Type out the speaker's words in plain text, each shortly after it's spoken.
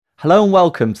Hello and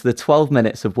welcome to the 12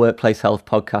 Minutes of Workplace Health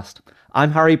podcast.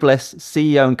 I'm Harry Bliss,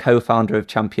 CEO and co-founder of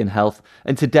Champion Health,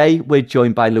 and today we're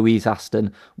joined by Louise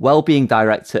Aston, Wellbeing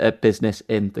Director at Business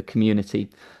in the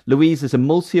Community. Louise is a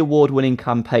multi-award winning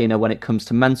campaigner when it comes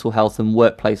to mental health and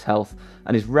workplace health,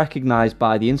 and is recognised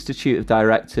by the Institute of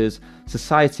Directors,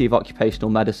 Society of Occupational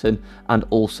Medicine, and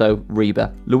also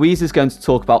REBA. Louise is going to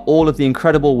talk about all of the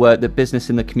incredible work that Business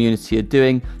in the Community are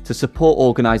doing to support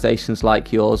organisations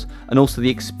like yours, and also the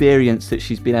experience that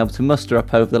she's been able to muster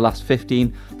up over the last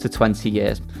 15 to 20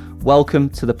 years. Welcome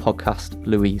to the podcast,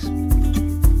 Louise.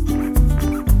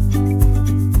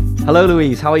 Hello,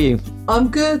 Louise. How are you? I'm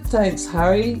good, thanks,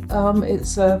 Harry.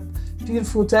 It's a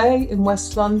beautiful day in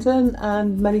West London,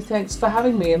 and many thanks for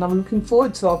having me, and I'm looking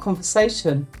forward to our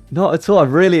conversation. Not at all.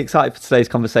 I'm really excited for today's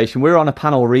conversation. We were on a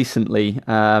panel recently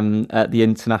at the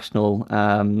International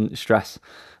Stress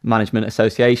Management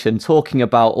Association talking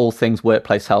about all things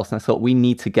workplace health, and I thought we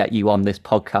need to get you on this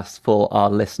podcast for our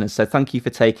listeners. So thank you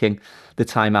for taking the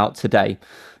time out today.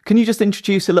 Can you just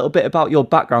introduce a little bit about your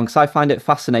background? Because I find it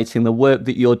fascinating, the work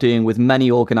that you're doing with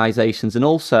many organisations and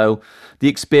also the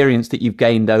experience that you've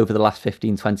gained over the last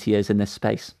 15, 20 years in this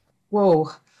space.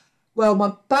 Whoa. Well,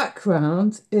 my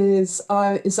background is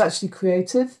actually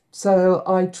creative. So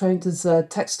I trained as a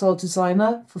textile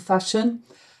designer for fashion.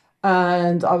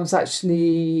 And I was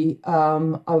actually, I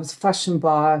was a fashion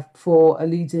buyer for a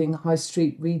leading high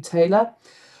street retailer.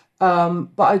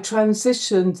 But I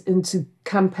transitioned into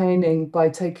campaigning by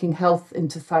taking health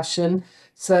into fashion.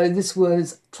 So this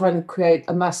was trying to create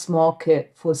a mass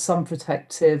market for sun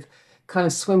protective kind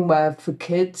of swimwear for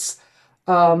kids.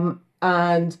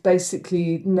 And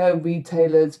basically no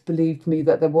retailers believed me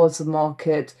that there was a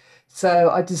market. So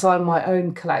I designed my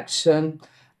own collection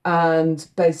and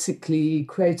basically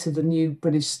created a new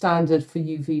British standard for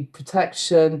UV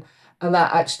protection. And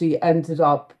that actually ended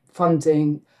up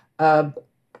funding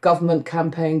government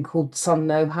campaign called Sun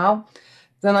Know How.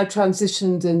 Then I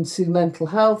transitioned into mental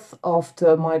health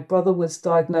after my brother was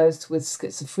diagnosed with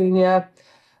schizophrenia.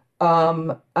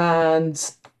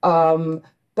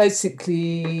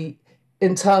 Basically,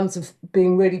 in terms of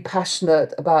being really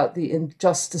passionate about the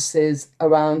injustices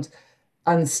around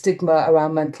and stigma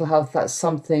around mental health, that's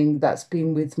something that's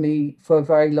been with me for a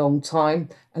very long time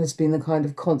and has been a kind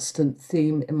of constant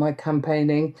theme in my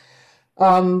campaigning.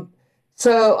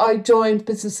 So I joined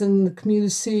Business in the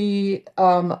Community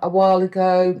a while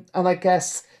ago, and I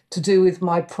guess to do with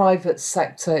my private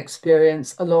sector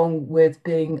experience, along with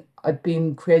I'd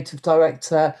been creative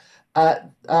director at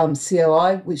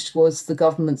COI, which was the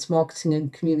government's marketing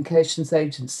and communications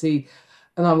agency,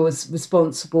 and I was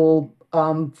responsible.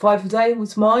 5 a day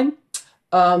was mine.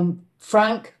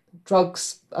 Frank,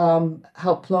 drugs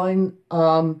helpline,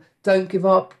 don't give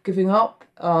up, giving up,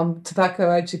 tobacco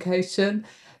education.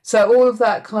 So all of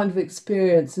that kind of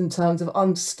experience in terms of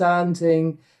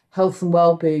understanding health and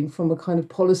well-being from a kind of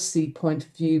policy point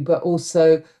of view, but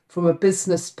also from a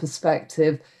business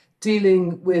perspective,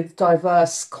 dealing with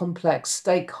diverse, complex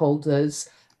stakeholders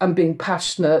and being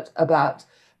passionate about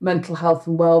mental health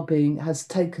and well-being has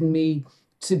taken me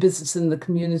to Business in the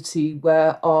Community,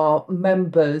 where our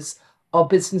members are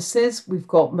businesses. We've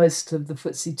got most of the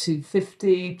FTSE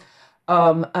 250,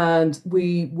 and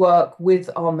we work with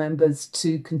our members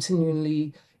to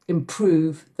continually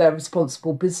improve their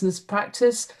responsible business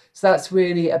practice. So that's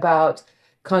really about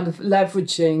kind of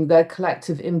leveraging their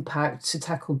collective impact to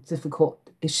tackle difficult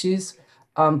issues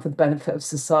for the benefit of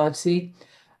society.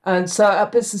 And so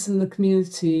at Business in the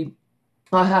Community,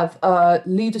 I have a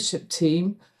leadership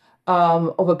team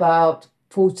of about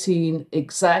 14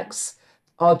 execs.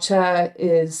 Our chair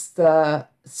is the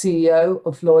CEO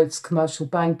of Lloyd's Commercial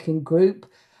Banking Group,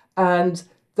 and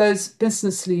those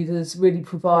business leaders really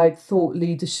provide thought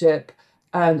leadership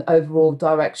and overall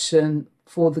direction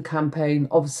for the campaign,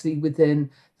 obviously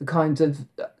within the kind of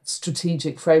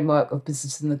strategic framework of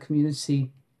Business in the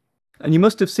Community. And you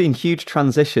must have seen huge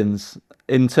transitions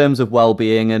in terms of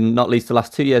well-being, and not least the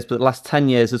last 2 years, but the last 10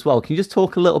 years as well. Can you just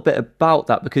talk a little bit about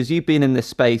that? Because you've been in this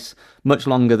space much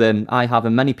longer than I have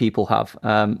and many people have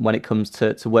when it comes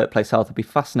to workplace health. I'd be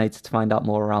fascinated to find out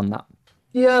more around that.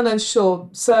 Yeah, no, sure.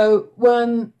 So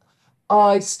when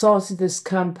I started this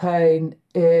campaign,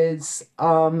 it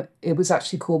was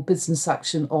actually called Business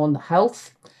Action on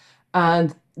Health.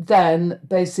 And then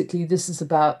basically, this is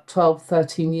about 12,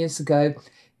 13 years ago,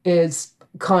 is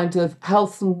kind of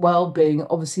health and well-being.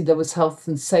 Obviously, there was health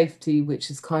and safety,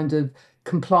 which is kind of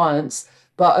compliance.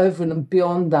 But over and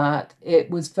beyond that,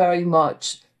 it was very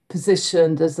much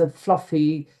positioned as a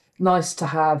fluffy, nice to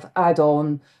have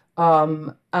add-on.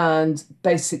 And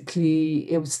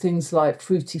basically, it was things like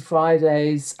Fruity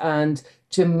Fridays and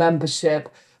gym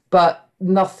membership. but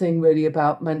nothing really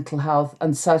about mental health,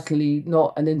 and certainly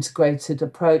not an integrated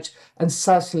approach, and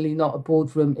certainly not a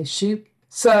boardroom issue.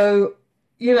 So,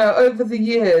 over the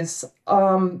years,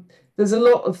 there's a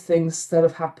lot of things that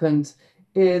have happened,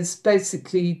 is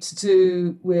basically to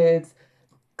do with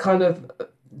kind of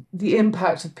the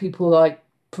impact of people like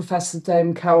Professor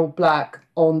Dame Carol Black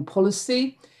on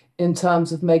policy in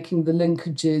terms of making the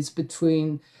linkages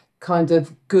between kind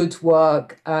of good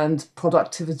work and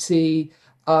productivity,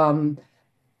 and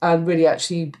really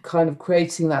actually kind of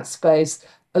creating that space,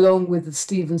 along with the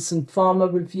Stevenson Farmer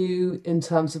Review in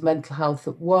terms of mental health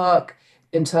at work,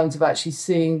 in terms of actually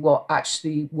seeing what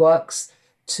actually works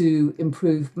to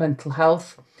improve mental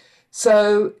health.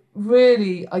 So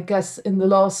really, I guess in the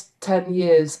last 10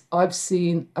 years, I've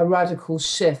seen a radical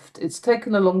shift. It's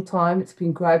taken a long time, it's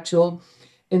been gradual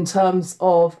in terms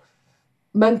of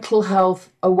mental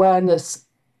health awareness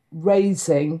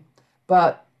raising,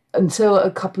 but until a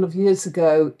couple of years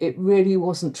ago, it really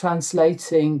wasn't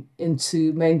translating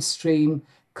into mainstream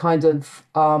kind of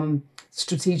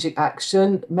strategic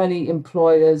action. Many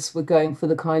employers were going for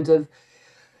the kind of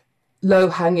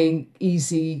low-hanging,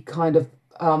 easy kind of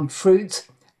fruit.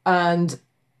 And,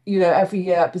 every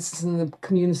year at Business in the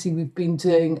Community, we've been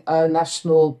doing a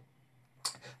national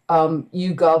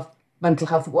YouGov mental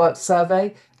health at work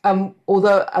survey.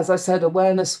 Although, as I said,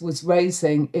 awareness was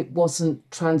raising, it wasn't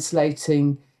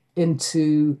translating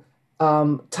into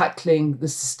tackling the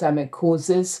systemic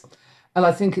causes. And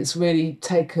I think it's really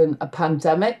taken a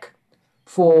pandemic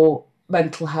for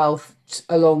mental health,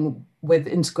 along with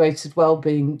integrated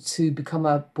wellbeing, to become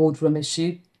a boardroom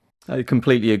issue. I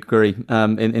completely agree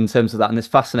in terms of that. And it's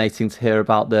fascinating to hear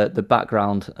about the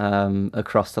background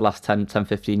across the last 10,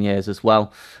 15 years as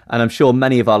well. And I'm sure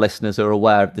many of our listeners are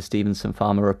aware of the Stevenson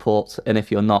Farmer report. And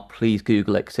if you're not, please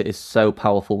Google it, because it is so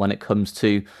powerful when it comes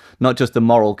to not just the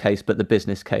moral case, but the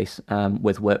business case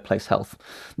with workplace health.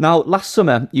 Now, last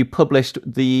summer, you published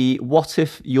the What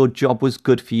If Your Job Was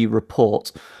Good For You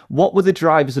report. What were the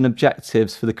drivers and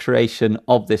objectives for the creation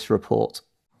of this report?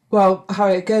 Well,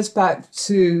 Harry, it goes back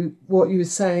to what you were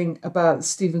saying about the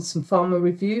Stevenson Farmer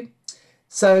Review.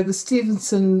 So the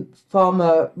Stevenson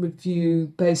Farmer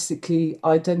Review basically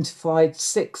identified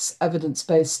 6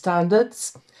 evidence-based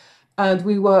standards, and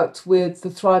we worked with the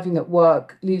Thriving at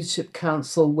Work Leadership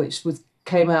Council, which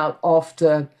came out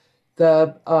after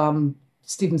the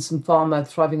Stevenson Farmer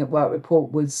Thriving at Work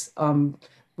report was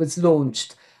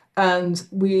launched. And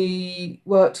we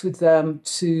worked with them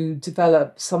to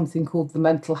develop something called the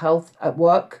Mental Health at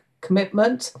Work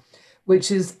Commitment,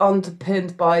 which is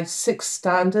underpinned by 6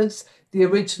 standards. The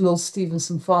original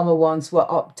Stevenson Farmer ones were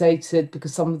updated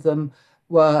because some of them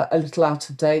were a little out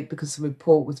of date, because the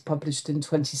report was published in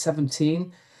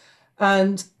 2017.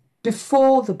 And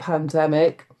before the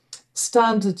pandemic,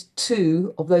 standard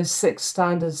 2 of those 6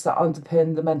 standards that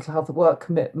underpin the Mental Health at Work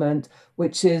Commitment,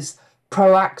 which is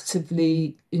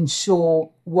proactively ensure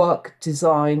work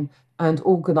design and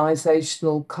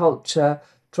organisational culture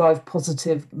drive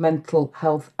positive mental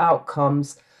health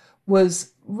outcomes,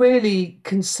 was really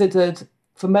considered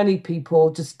for many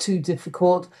people just too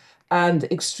difficult and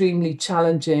extremely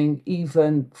challenging,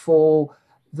 even for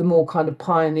the more kind of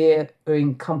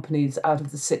pioneering companies out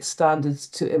of the 6 standards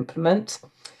to implement.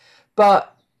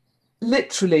 But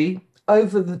literally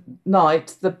over the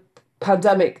night, the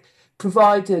pandemic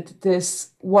provided this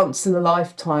once in a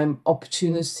lifetime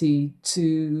opportunity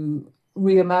to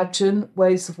reimagine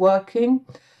ways of working.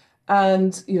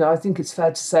 And, I think it's fair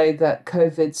to say that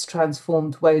COVID's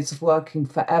transformed ways of working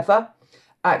forever,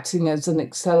 acting as an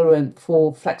accelerant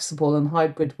for flexible and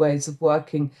hybrid ways of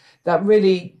working that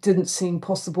really didn't seem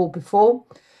possible before.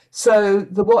 So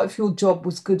the What If Your Job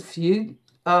Was Good For You,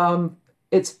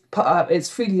 it's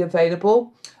freely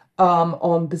available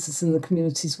on Business in the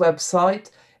Community's website.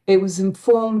 It was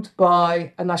informed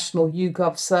by a national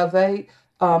YouGov survey,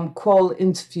 qual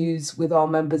interviews with our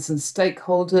members and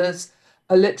stakeholders,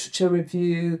 a literature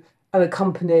review, and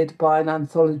accompanied by an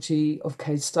anthology of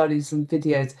case studies and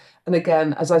videos. And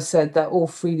again, as I said, they're all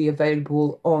freely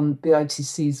available on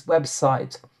BITC's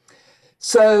website.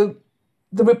 So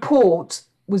the report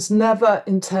was never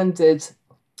intended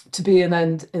to be an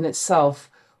end in itself.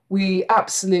 We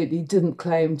absolutely didn't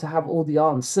claim to have all the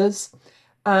answers.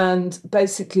 And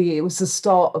basically, it was the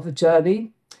start of a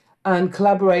journey, and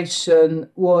collaboration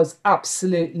was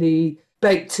absolutely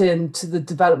baked into the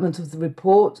development of the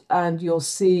report. And you'll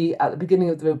see at the beginning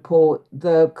of the report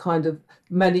the kind of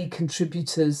many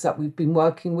contributors that we've been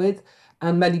working with,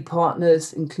 and many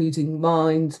partners, including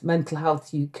Mind, Mental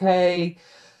Health UK,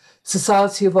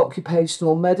 Society of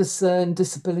Occupational Medicine,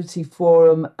 Disability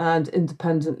Forum, and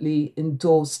independently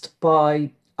endorsed by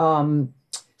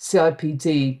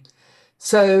CIPD.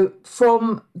 So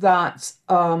from that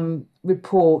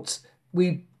report,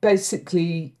 we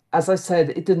basically, as I said,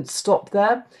 it didn't stop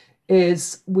there,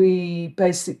 is we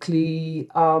basically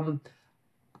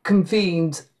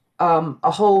convened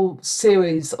a whole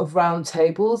series of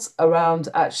roundtables around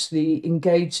actually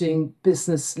engaging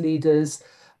business leaders,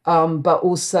 but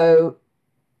also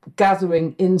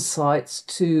gathering insights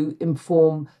to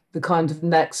inform the kind of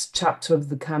next chapter of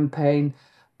the campaign,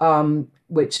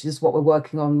 which is what we're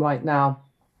working on right now.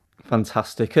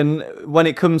 Fantastic. And when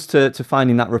it comes to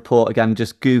finding that report, again,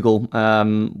 just Google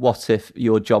what if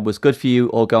your job was good for you,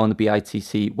 or go on the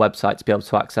BITC website to be able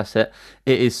to access it.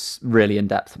 It is really in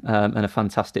depth and a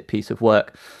fantastic piece of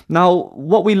work. Now,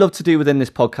 what we love to do within this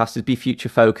podcast is be future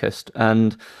focused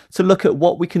and to look at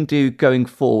what we can do going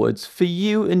forwards. For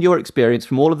you and your experience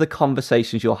from all of the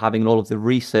conversations you're having and all of the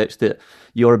research that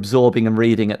you're absorbing and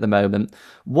reading at the moment,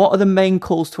 what are the main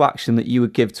calls to action that you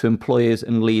would give to employers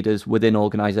and leaders within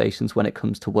organisations when it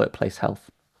comes to workplace health?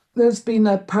 There's been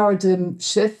a paradigm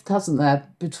shift, hasn't there,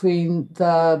 between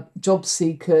the job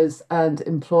seekers and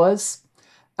employers.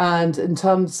 And in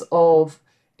terms of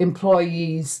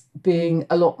employees being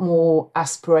a lot more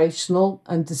aspirational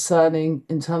and discerning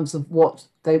in terms of what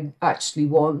they actually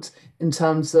want, in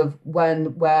terms of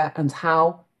when, where, and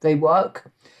how they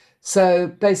work. So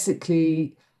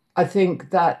basically, I think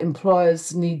that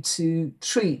employers need to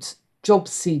treat job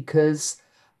seekers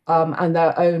and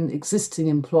their own existing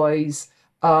employees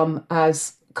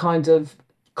as kind of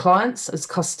clients, as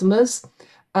customers,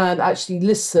 and actually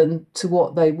listen to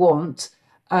what they want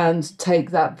and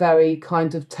take that very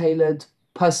kind of tailored,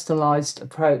 personalized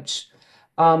approach.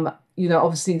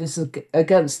 Obviously, this is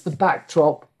against the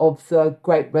backdrop of the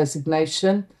Great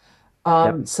Resignation.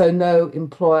 Yep. So no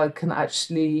employer can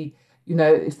actually,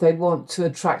 if they want to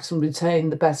attract and retain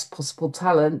the best possible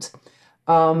talent,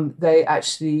 they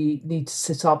actually need to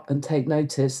sit up and take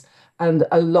notice. And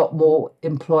a lot more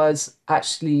employers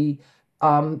actually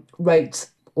rate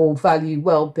or value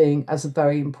well-being as a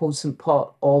very important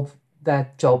part of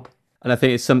their job. And I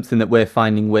think it's something that we're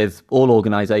finding with all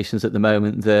organisations at the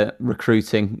moment, that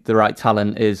recruiting the right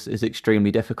talent is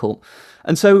extremely difficult.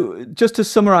 And so just to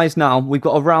summarise now, we've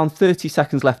got around 30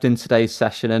 seconds left in today's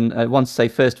session. And I want to say,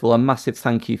 first of all, a massive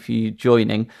thank you for you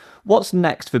joining. What's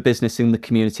next for business in the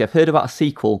community? I've heard about a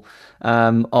sequel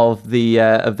of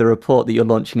the report that you're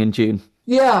launching in June.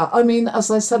 Yeah, I mean,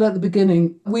 as I said at the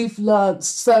beginning, we've learned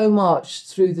so much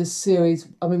through this series.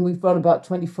 I mean, we've run about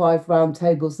 25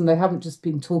 roundtables, and they haven't just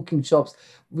been talking shops.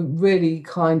 We really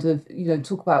kind of,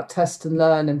 talk about test and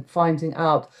learn and finding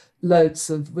out loads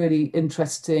of really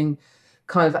interesting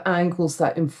kind of angles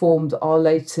that informed our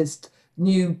latest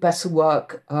new Better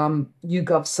Work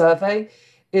YouGov survey.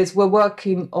 Is we're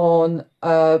working on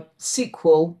a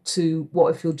sequel to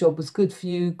What If Your Job Was Good For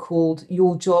You, called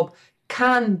Your Job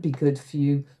Can Be Good For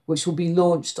You, which will be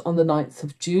launched on the 9th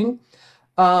of June.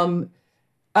 And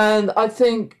I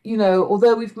think,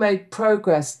 although we've made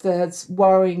progress, there's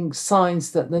worrying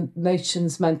signs that the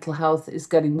nation's mental health is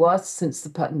getting worse since the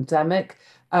pandemic,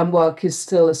 and work is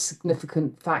still a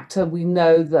significant factor. We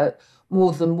know that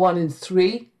more than 1 in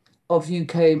 3 of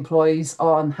UK employees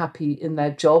are unhappy in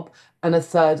their job, and a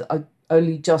third are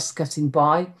only just getting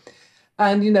by.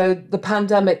 And, the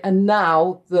pandemic and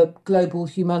now the global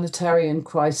humanitarian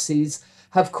crises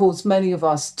have caused many of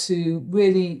us to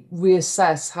really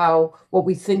reassess what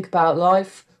we think about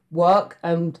life, work,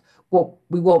 and what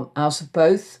we want out of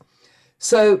both.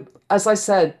 So, as I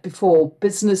said before,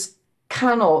 business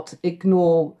cannot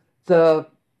ignore the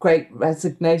Great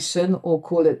Resignation, or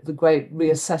call it the Great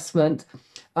Reassessment,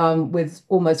 with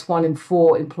almost 1 in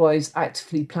 4 employees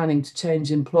actively planning to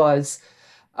change employers.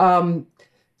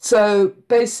 So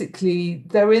basically,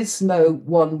 there is no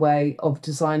one way of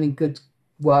designing good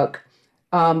work.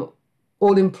 All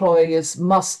employers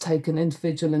must take an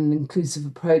individual and inclusive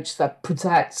approach that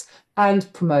protects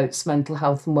and promotes mental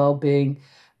health and well-being.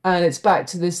 And it's back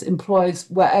to this: employers,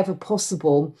 wherever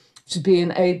possible, should be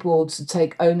enabled to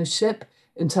take ownership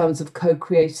in terms of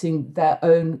co-creating their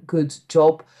own good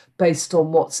job based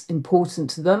on what's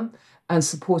important to them, and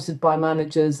supported by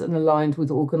managers and aligned with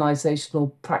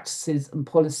organisational practices and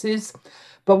policies.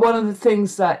 But one of the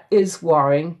things that is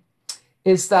worrying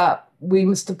is that we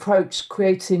must approach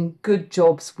creating good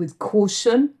jobs with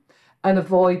caution and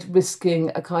avoid risking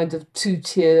a kind of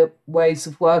two-tier ways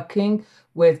of working,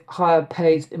 with higher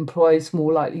paid employees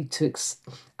more likely to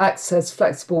access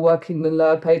flexible working than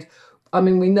lower paid. I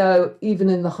mean, we know even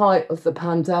in the height of the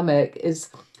pandemic is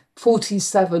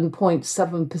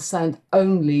 47.7%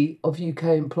 only of UK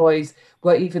employees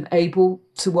were even able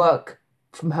to work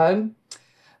from home.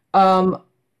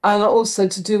 And also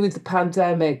to do with the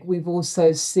pandemic, we've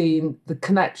also seen the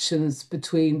connections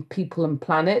between people and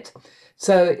planet.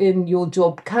 So in Your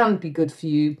Job Can Be Good For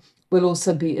You, we'll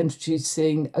also be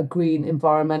introducing a green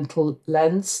environmental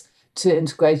lens to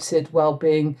integrated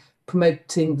wellbeing,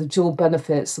 promoting the dual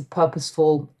benefits of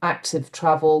purposeful, active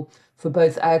travel for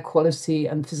both air quality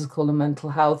and physical and mental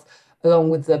health, along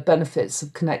with the benefits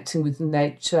of connecting with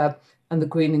nature and the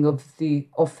greening of the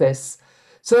office.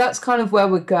 So that's kind of where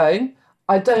we're going.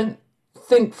 I don't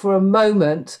think for a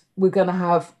moment we're going to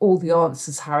have all the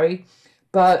answers, Harry.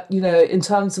 But, in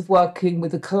terms of working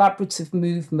with a collaborative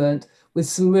movement with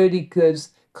some really good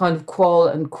kind of qual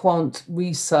and quant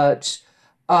research,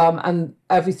 and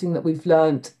everything that we've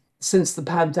learned since the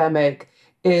pandemic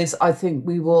is I think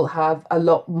we will have a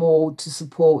lot more to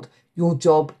support Your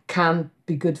Job Can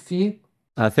Be Good For You.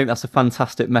 I think that's a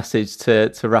fantastic message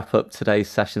to wrap up today's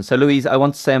session. So, Louise, I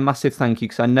want to say a massive thank you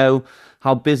because I know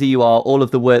how busy you are, all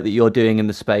of the work that you're doing in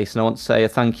the space. And I want to say a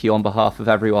thank you on behalf of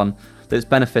everyone that's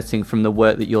benefiting from the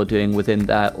work that you're doing within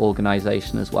their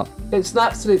organisation as well. It's an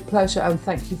absolute pleasure, and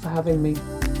thank you for having me.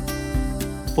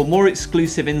 For more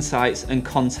exclusive insights and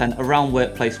content around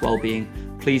workplace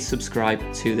wellbeing, please subscribe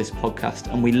to this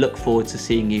podcast, and we look forward to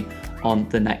seeing you on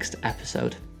the next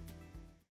episode.